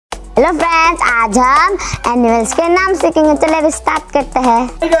Hello friends, आज हम animals के नाम सीखेंगे। चलिए अभी स्टार्ट करते हैं।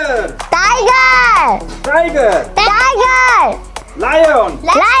 Tiger, tiger, tiger, tiger, lion,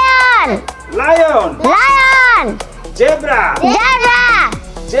 lion, lion, lion, zebra, zebra,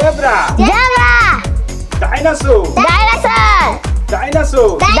 zebra, zebra, dinosaur, dinosaur,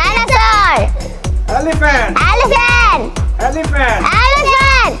 dinosaur, dinosaur, elephant, elephant, elephant,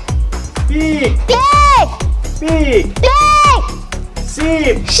 elephant, pig, pig, pig, pig,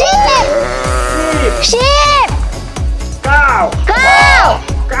 sheep, sheep, sheep, sheep, cow, cow,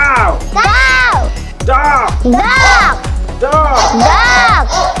 cow, cow, dog, dog, dog, dog,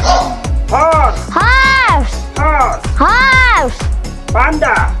 horse, horse, horse, horse,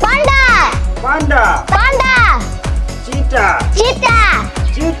 panda, panda, panda, panda, cheetah, cheetah,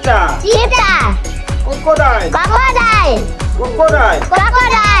 cheetah, cheetah, crocodile, crocodile, crocodile,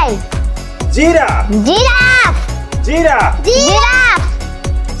 crocodile, giraffe, giraffe, giraffe, giraffe,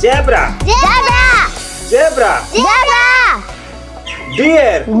 zebra, zebra, zebra, zebra,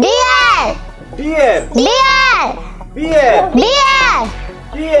 deer, deer, deer, deer, bear, deer,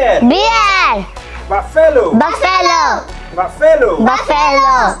 deer, deer, buffalo, buffalo, buffalo,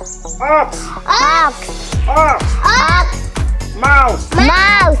 buffalo, ox, ox, ox, ox, mouse,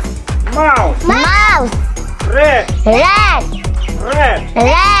 mouse, mouse, mouse, rat, rat, rat,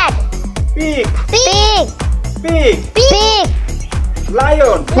 rat, pig, pig, pig, pig,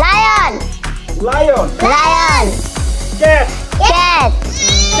 lion, lion, lion, lion, cat, cat,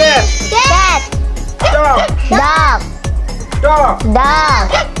 cat, cat, dog, dog, dog, dog,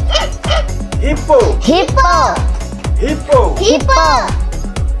 hippo, hippo, hippo, hippo,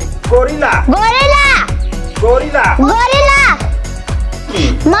 gorilla, gorilla, gorilla, gorilla,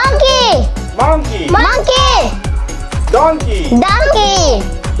 monkey, monkey, monkey, donkey, donkey,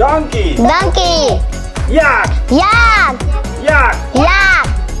 donkey, donkey, yak, yak, yak, yak,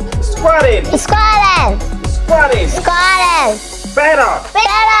 squirrel, squirrel, squirrel, squirrel, parrot,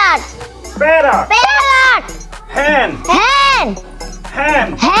 parrot, parrot, parrot, hen, hen,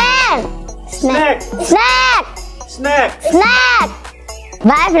 hen, hen, snake, snake, snake. snake।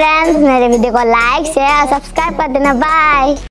 Bye friends, मेरे video को like share subscribe कर देना। Bye.